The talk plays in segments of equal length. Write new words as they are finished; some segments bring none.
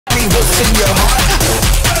what's in your heart.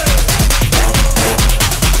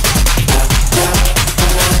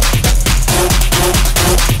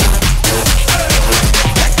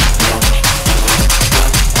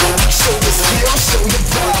 Show your skill, show your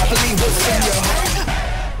pride, believe what's in your heart.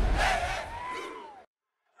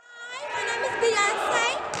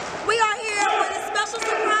 We are here with a special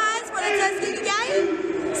surprise for the Tuskegee game.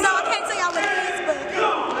 So I can't tell y'all what it is, but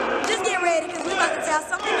just get ready because we're about to tell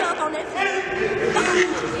something else on that field.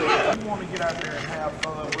 You want to get out there and have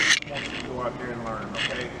fun, we just want you to go out there and learn,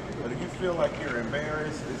 okay? But if you feel like you're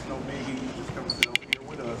embarrassed, it's no biggie. You just come sit over here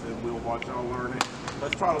with us and we'll watch y'all learn it.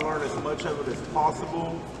 Let's try to learn as much of it as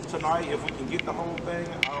possible tonight. If we can get the whole thing,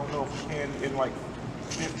 I don't know if we can in like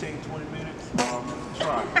 15, 20 minutes.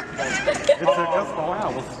 Try. It's just 4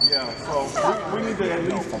 hours. Yeah, so we need to at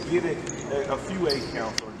least get it a few 8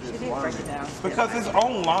 counts or just learn it. Because it's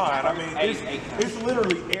online. I mean, it's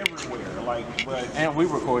literally everywhere. Like, but And we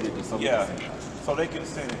recorded it, so yeah, so they can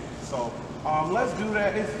send it. So let's do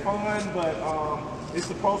that. It's fun, but it's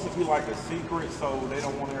supposed to be like a secret, so they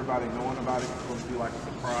don't want everybody knowing about it. It's supposed to be like a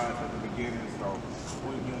surprise at the beginning, so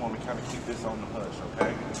we want to kind of keep this on the hush,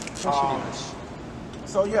 okay?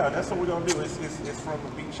 So yeah, that's what we're gonna do. It's from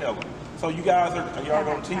the beach element. So you guys are y'all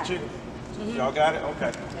gonna teach it? Y'all got it?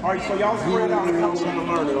 Okay. All right, so y'all spread out and come to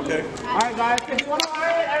learn it, okay? All right, guys, if you want to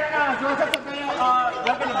learn it, everyone, do you want to take something?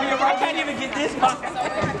 You're going to be right. I can't even get this pocket.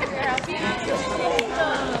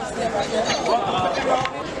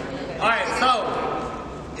 Alright, so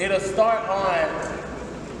it'll start on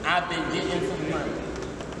I've been getting some money.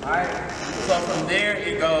 Alright? So from there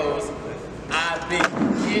it goes, I've been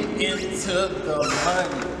getting to the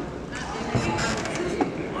money.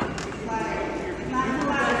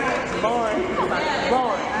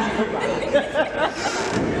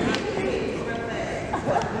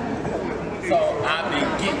 So I've been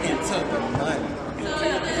getting to the money.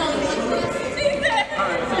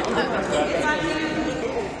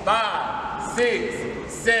 5,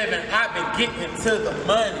 6, 7, I've been getting to the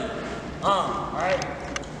money. Alright?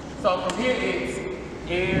 So from here it's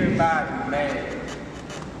everybody mad.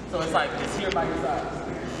 So it's like it's here by your side.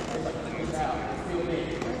 It's like it's out. It's still there.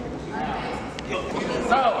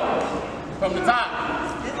 So from the top.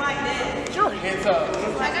 It's like that. Sure. It's up.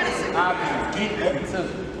 I've been getting to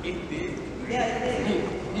it. Yeah, it is.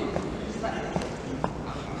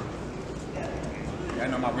 I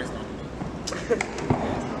know my wrist on.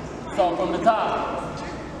 So from the top,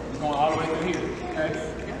 it's going all the way through here. Okay?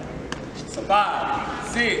 So 5,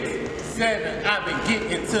 6, 7, I've been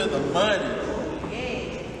getting to the money.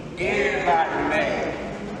 Everybody mad.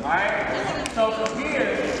 Alright? So from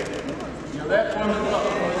here, your left one is up.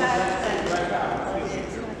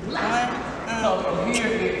 So from here,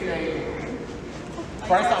 it's a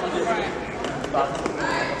first time we just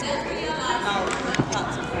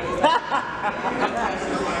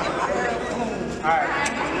Alright,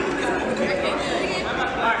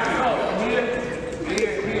 so here,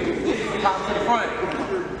 top to the front.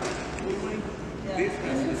 This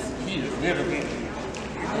is here, little bit.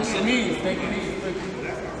 What's your knees? Take your knees quickly.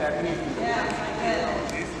 Tap your knees.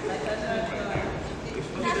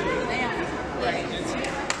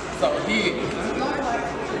 So here.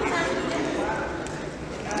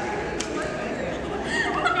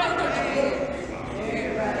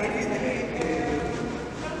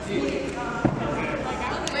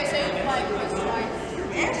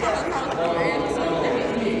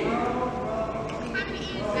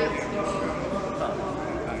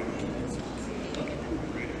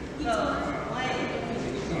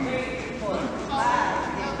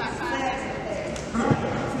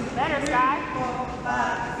 Better, Sky.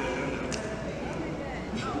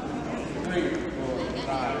 3, 4,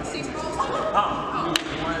 5, 6. 1,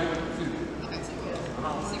 2.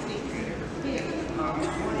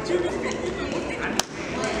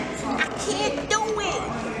 I can't do it.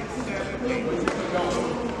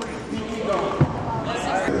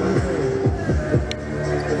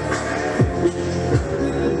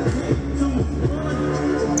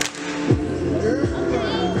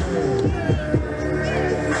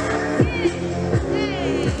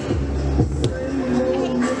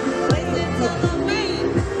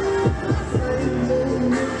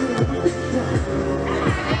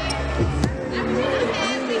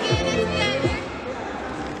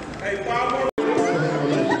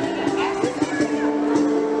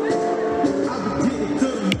 I've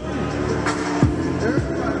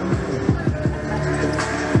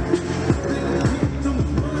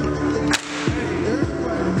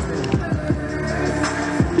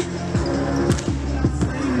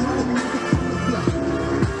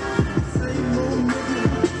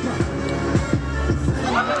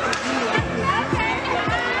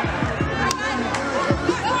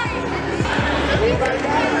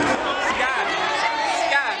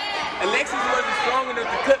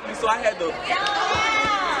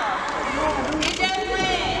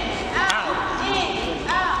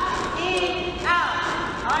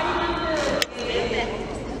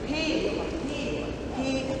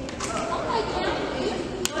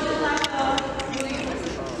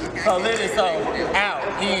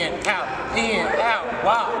in, out,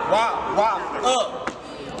 walk, up.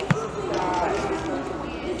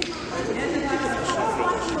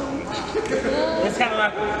 It's kind of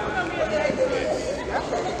like.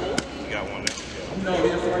 You got one there. No,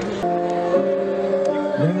 this right here.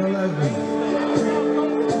 You ain't gonna like me.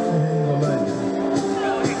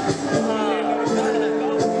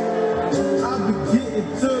 I'll be getting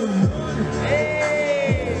to the money.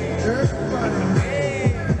 Everybody,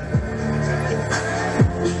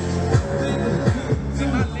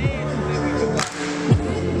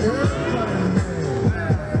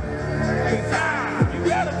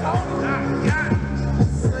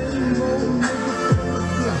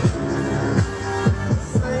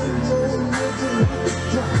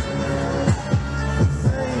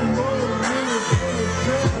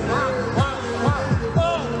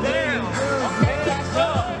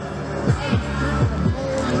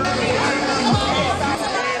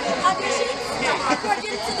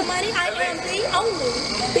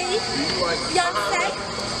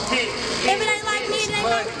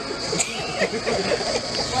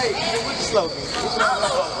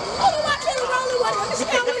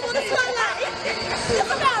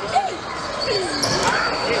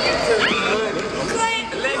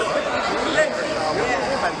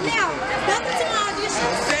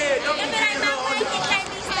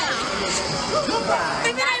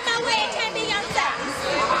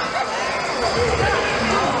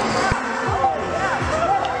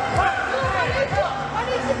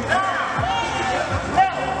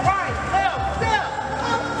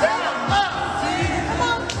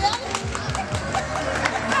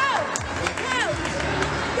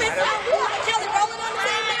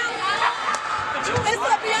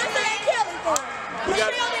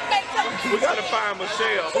 We gotta find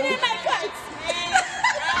Michelle. She didn't make cuts.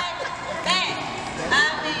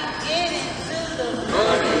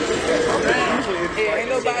 Ain't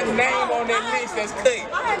nobody's name on that list that's cut.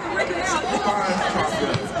 I haven't written it out.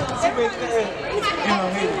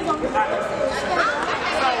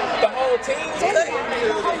 The whole team was cut.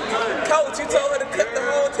 Coach, you told her to cut the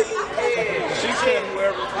whole team. She said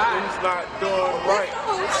who's not doing right.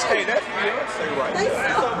 Hey, that's Beyonce right there.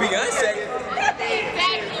 Beyonce.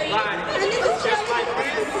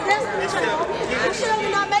 Michelle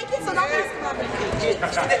did not make it, so don't ask about it.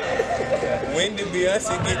 When did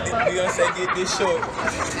Beyonce get this short?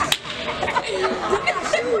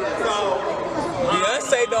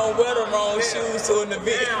 Beyonce don't wear the wrong shoes to an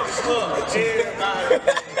event.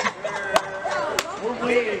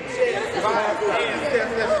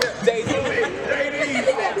 Jay-Z.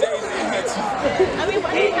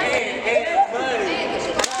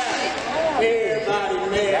 Everybody,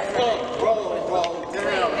 man, up, roll,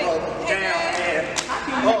 down, and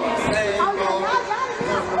up, same roll.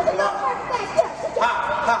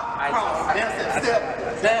 Hop, cross,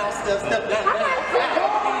 down, step, down.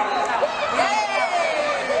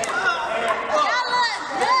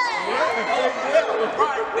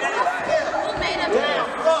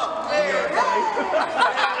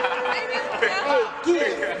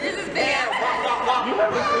 This is bad.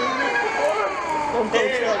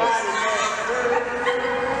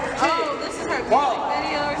 Oh, this is her music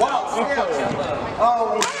video or something?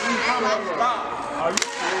 Oh, we come on the spot.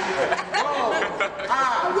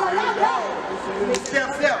 Step,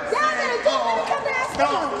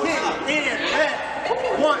 stomp, kick, in, back.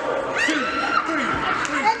 1, 2, 3.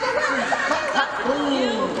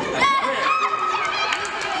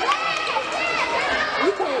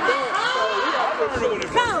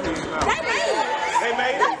 They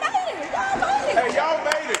made it. Hey, y'all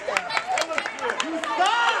made it. You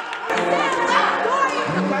stop.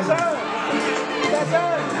 That's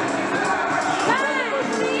her.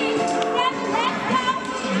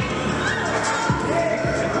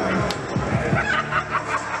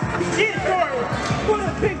 Get started. Put a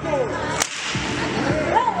big goal.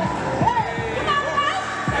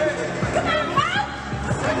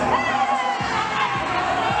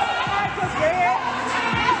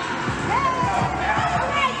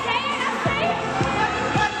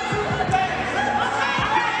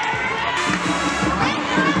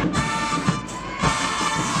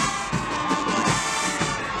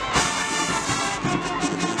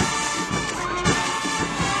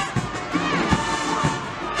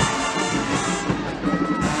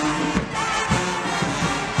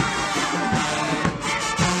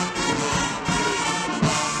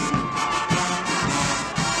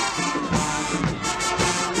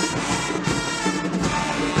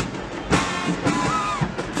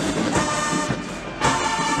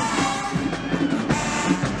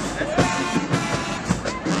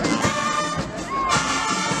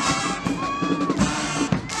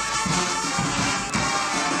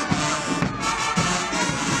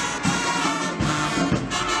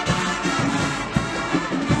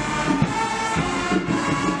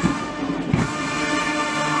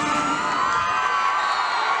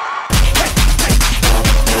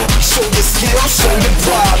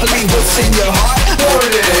 believe what's in your heart.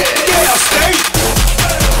 Word it. Yeah,